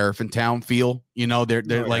new sheriff in town feel.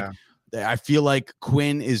 They're like, I feel like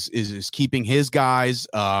Quinn is keeping his guys,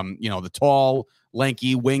 the tall,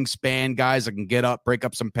 lanky wingspan guys that can get up, break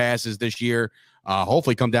up some passes this year.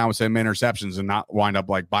 Hopefully come down with some interceptions and not wind up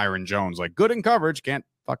like Byron Jones, like good in coverage, can't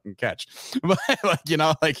fucking catch. But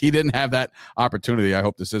like he didn't have that opportunity. I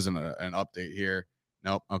hope this isn't an update here.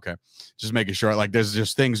 Nope. Okay. Just making sure, like, there's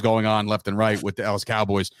just things going on left and right with the Dallas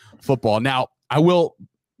Cowboys football. Now, I will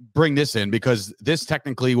bring this in because this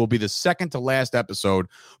technically will be the second to last episode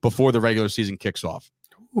before the regular season kicks off.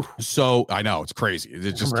 Ooh. So I know it's crazy.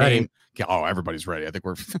 It just came. Oh, everybody's ready. I think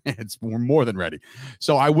we're more than ready.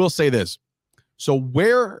 So I will say this. So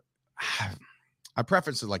I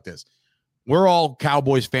preface it like this. We're all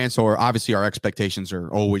Cowboys fans, so obviously our expectations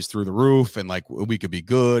are always through the roof, and like we could be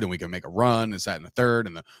good and we can make a run, and that and the third,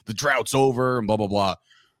 and the drought's over, and blah, blah, blah.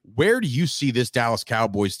 Where do you see this Dallas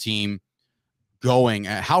Cowboys team going?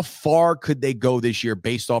 How far could they go this year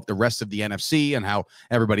based off the rest of the NFC and how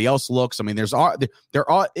everybody else looks? I mean, there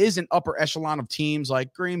is an upper echelon of teams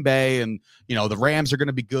like Green Bay, and the Rams are going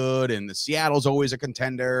to be good, and the Seattle's always a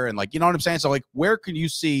contender, and like, you know what I'm saying? So like, where can you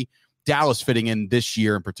see Dallas fitting in this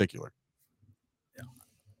year in particular?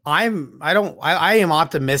 I am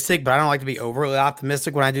optimistic, but I don't like to be overly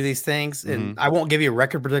optimistic when I do these things. And I won't give you a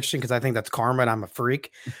record prediction because I think that's karma and I'm a freak.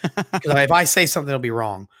 Because if I say something, it'll be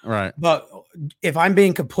wrong. Right. But if I'm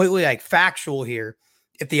being completely like factual here,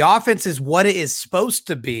 if the offense is what it is supposed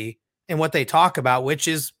to be and what they talk about, which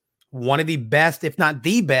is one of the best, if not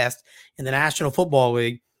the best in the National Football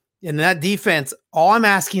League, and that defense, all I'm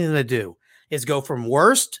asking them to do is go from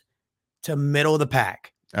worst to middle of the pack.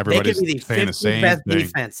 Everybody's they could be the 15th best thing.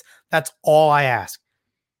 defense. That's all I ask.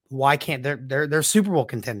 Why can't they're Super Bowl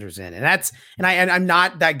contenders in? And I'm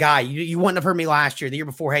not that guy. You wouldn't have heard me last year, the year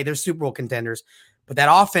before. Hey, they're Super Bowl contenders, but that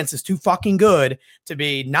offense is too fucking good to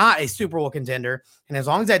be not a Super Bowl contender. And as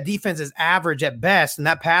long as that defense is average at best, and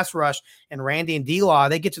that pass rush and Randy and D-Law,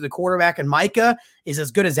 they get to the quarterback, and Micah is as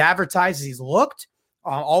good as advertised as he's looked,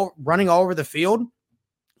 all running all over the field.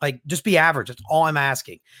 Like, just be average. That's all I'm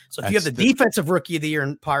asking. So if you have the defensive rookie of the year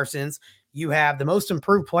in Parsons, you have the most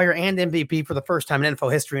improved player and MVP for the first time in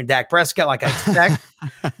NFL history in Dak Prescott, like I expect,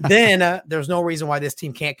 then there's no reason why this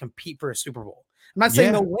team can't compete for a Super Bowl. I'm not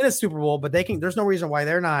saying they'll win a Super Bowl, but there's no reason why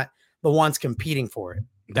they're not the ones competing for it.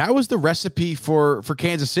 That was the recipe for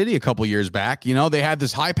Kansas City a couple years back. They had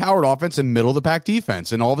this high-powered offense and middle-of-the-pack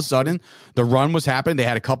defense, and all of a sudden, the run was happening. They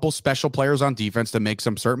had a couple special players on defense to make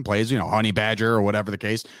some certain plays, Honey Badger or whatever the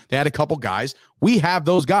case. They had a couple guys. We have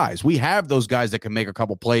those guys. We have those guys that can make a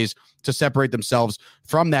couple plays to separate themselves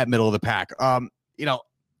from that middle of the pack.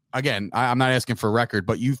 Again, I'm not asking for a record,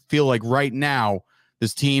 but you feel like right now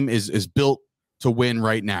this team is built to win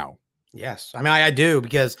right now. Yes. I mean, I do,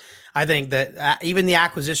 because I think that even the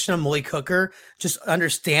acquisition of Malik Hooker, just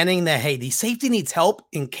understanding that, hey, the safety needs help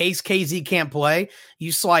in case KZ can't play.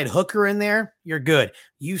 You slide Hooker in there, you're good.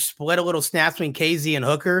 You split a little snap between KZ and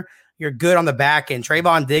Hooker, you're good on the back end.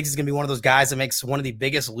 Trayvon Diggs is going to be one of those guys that makes one of the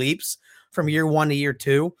biggest leaps from year one to year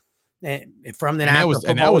two. And from the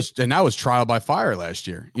that was trial by fire last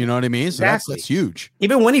year. You know what I mean? So exactly. That's huge.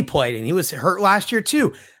 Even when he played, and he was hurt last year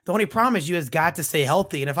too. The only problem is you has got to stay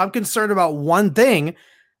healthy. And if I'm concerned about one thing,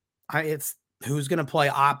 it's who's going to play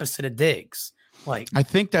opposite of Diggs. Like, I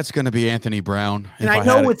think that's going to be Anthony Brown. And I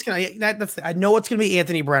know it's going to. I know it's going to be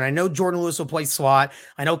Anthony Brown. I know Jordan Lewis will play slot.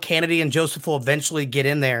 I know Kennedy and Joseph will eventually get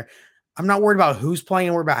in there. I'm not worried about who's playing.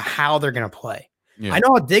 I'm worried about how they're going to play. Yeah. I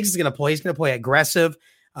know how Diggs is going to play. He's going to play aggressive.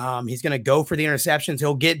 He's going to go for the interceptions.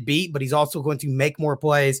 He'll get beat, but he's also going to make more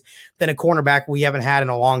plays than a cornerback we haven't had in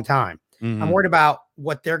a long time. Mm-hmm. I'm worried about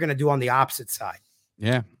what they're going to do on the opposite side.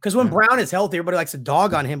 Yeah. Because when Brown is healthy, everybody likes to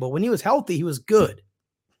dog on him, but when he was healthy, he was good.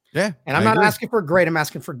 Yeah. And I'm not asking for great. I'm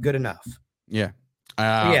asking for good enough. Yeah.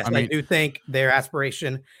 Yes, I do think their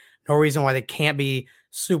aspiration, no reason why they can't be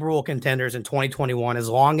Super Bowl contenders in 2021, as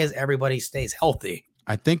long as everybody stays healthy.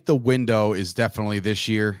 I think the window is definitely this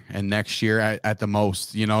year and next year at the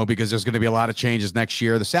most, because there's going to be a lot of changes next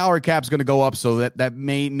year. The salary cap is going to go up, so that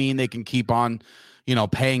may mean they can keep on,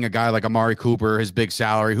 paying a guy like Amari Cooper his big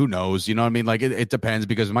salary. Who knows? You know what I mean? Like it depends,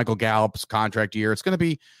 because Michael Gallup's contract year, it's going to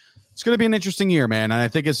be an interesting year, man. And I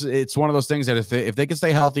think it's one of those things that if they can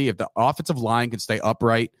stay healthy, if the offensive line can stay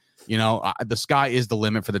upright, the sky is the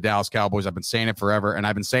limit for the Dallas Cowboys. I've been saying it forever, and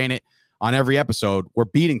I've been saying it on every episode. We're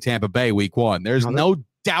beating Tampa Bay week 1. There's no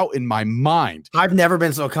doubt in my mind. I've never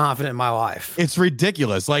been so confident in my life. It's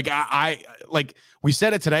ridiculous. Like I like we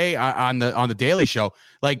said it today on the Daily Show.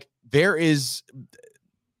 Like, there is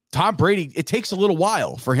Tom Brady. It takes a little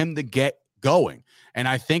while for him to get going. And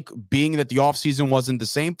I think being that the offseason wasn't the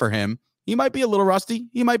same for him, he might be a little rusty.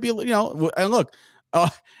 He might be, and look, all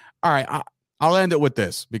right, I'll end it with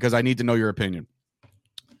this because I need to know your opinion.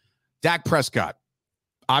 Dak Prescott,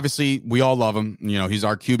 obviously, we all love him. He's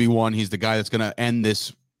our QB1. He's the guy that's going to end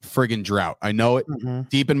this friggin' drought. I know it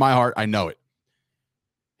deep in my heart. I know it.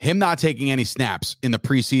 Him not taking any snaps in the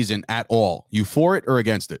preseason at all. You for it or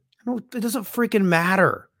against it? No, it doesn't freaking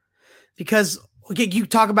matter because you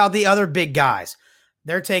talk about the other big guys.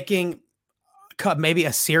 They're taking maybe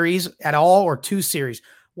a series at all or 2 series.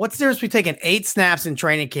 What's the difference between taking 8 snaps in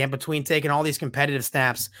training camp between taking all these competitive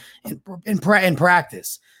snaps in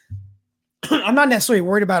practice? I'm not necessarily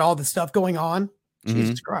worried about all the stuff going on.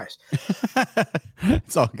 Jesus Christ.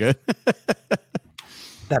 It's all good.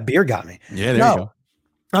 That beer got me. Yeah, there you go.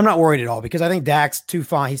 I'm not worried at all because I think Dak's too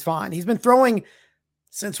fine. He's fine. He's been throwing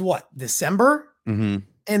since what? December? In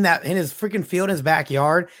his freaking field in his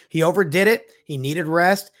backyard. He overdid it. He needed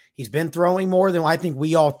rest. He's been throwing more than I think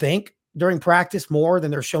we all think during practice, more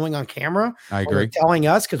than they're showing on camera. I agree. Telling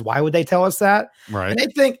us, because why would they tell us that? Right. And they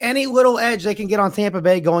think any little edge they can get on Tampa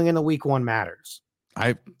Bay going into week 1 matters.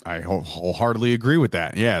 I wholeheartedly agree with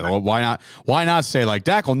that. Yeah. Well, why not say like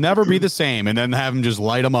Dak will never be the same and then have him just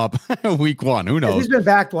light him up week 1? Who knows? He's been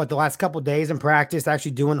back the last couple of days in practice,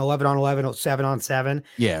 actually doing 11 on 11, 7 on 7.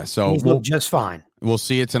 Yeah. So he's looked just fine. We'll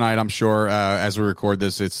see it tonight, I'm sure. As we record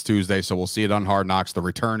this, it's Tuesday, so we'll see it on Hard Knocks, the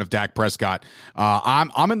return of Dak Prescott.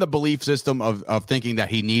 I'm in the belief system of thinking that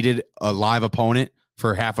he needed a live opponent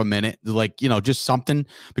for half a minute, just something,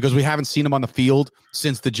 because we haven't seen him on the field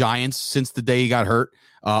since the Giants, since the day he got hurt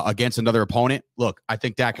against another opponent. Look, I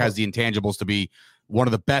think Dak has the intangibles to be one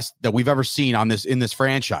of the best that we've ever seen in this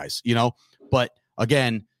franchise, But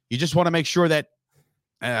again, you just want to make sure that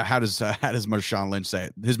how does Marshawn Lynch say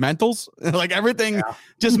it? His mentals, like everything,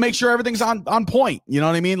 just make sure everything's on point. You know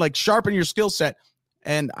what I mean? Like sharpen your skill set.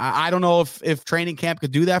 And I don't know if training camp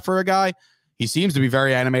could do that for a guy. He seems to be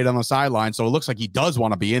very animated on the sideline, so it looks like he does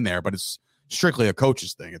want to be in there, but it's strictly a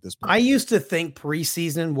coach's thing at this point. I used to think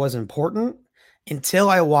preseason was important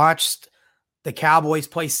until I watched the Cowboys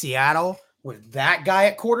play Seattle with that guy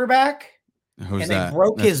at quarterback. Who's and that? They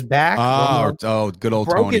broke his back. Oh, good old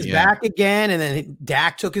broke Tony. His back again, and then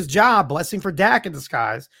Dak took his job. Blessing for Dak in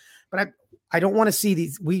disguise. But I don't want to see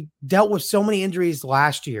these. We dealt with so many injuries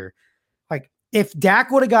last year. Like if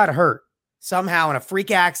Dak would have got hurt somehow in a freak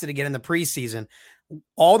accident again in the preseason,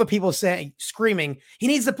 all the people screaming, he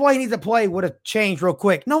needs to play would have changed real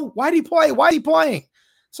quick. No, why did he play? Why are you playing?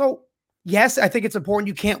 So yes, I think it's important.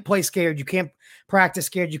 You can't play scared. You can't practice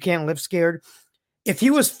scared. You can't live scared. If he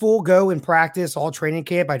was full go in practice, all training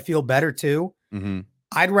camp, I'd feel better too.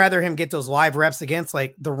 I'd rather him get those live reps against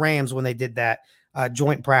like the Rams when they did that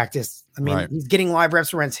joint practice. I mean, He's getting live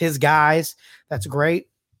reps against his guys. That's great.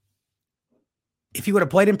 If he would have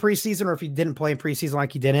played in preseason or if he didn't play in preseason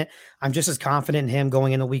like he didn't, I'm just as confident in him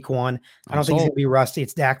going into week 1. I don't think he's going to be rusty.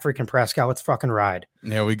 It's Dak freaking Prescott. Let's fucking ride.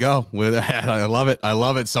 There we go. I love it. I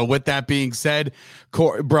love it. So with that being said,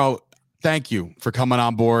 bro, thank you for coming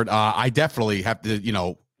on board. I definitely have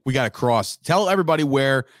to, we got to tell everybody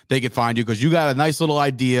where they can find you because you got a nice little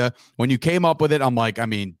idea. When you came up with it, I'm like, I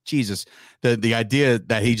mean, Jesus, the idea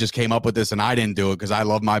that he just came up with this and I didn't do it because I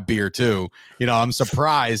love my beer too. I'm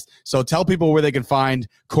surprised. So tell people where they can find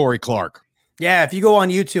Corey Clark. Yeah, if you go on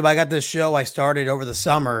YouTube, I got this show I started over the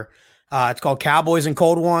summer. It's called Cowboys and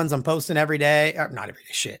Cold Ones. I'm posting every day. Not every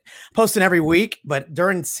day, shit. Posting every week, but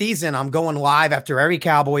during season, I'm going live after every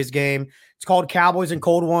Cowboys game. It's called Cowboys and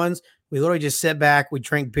Cold Ones. We literally just sit back, we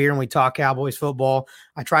drink beer, and we talk Cowboys football.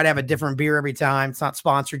 I try to have a different beer every time. It's not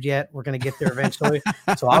sponsored yet. We're going to get there eventually.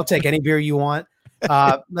 So I'll take any beer you want.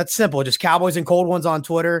 That's simple. Just Cowboys and Cold Ones on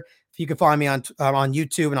Twitter. If you can find me on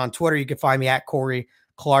YouTube and on Twitter, you can find me at Corey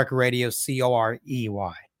Clark Radio, Corey.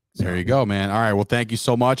 There you go, man. All right. Well, thank you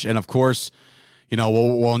so much. And of course,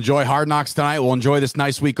 we'll enjoy Hard Knocks tonight. We'll enjoy this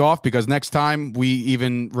nice week off because next time we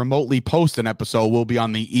even remotely post an episode, we'll be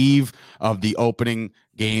on the eve of the opening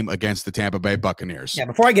game against the Tampa Bay Buccaneers. Yeah.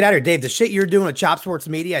 Before I get out of here, Dave, the shit you're doing at Chop Sports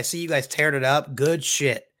Media, I see you guys teared it up. Good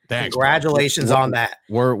shit. Thanks. Congratulations on that.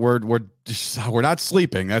 We're not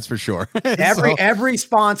sleeping, that's for sure. Every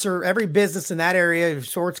sponsor, every business in that area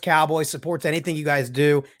supports Cowboys, supports anything you guys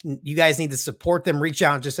do. You guys need to support them. Reach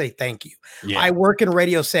out and just say thank you. Yeah. I work in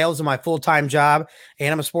radio sales in my full-time job,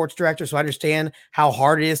 and I'm a sports director, so I understand how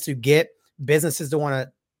hard it is to get businesses to want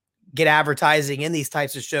to get advertising in these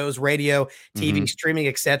types of shows, radio, TV, streaming,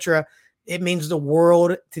 etc. It means the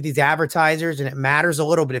world to these advertisers, and it matters a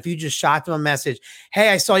little bit. If you just shot them a message, hey,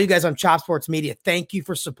 I saw you guys on Chop Sports Media. Thank you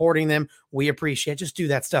for supporting them. We appreciate it. Just do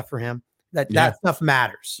that stuff for him. That stuff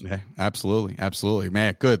matters. Yeah, absolutely,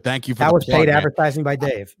 man. Good. Thank you for that was plug, man. Advertising by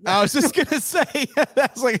Dave. I was just gonna say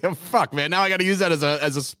that's like fuck, man. Now I got to use that as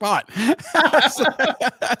a spot.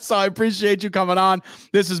 So I appreciate you coming on.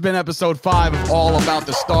 This has been episode 5 of All About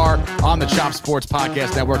the Star on the Chop Sports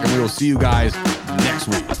Podcast Network, and we will see you guys next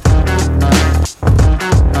week.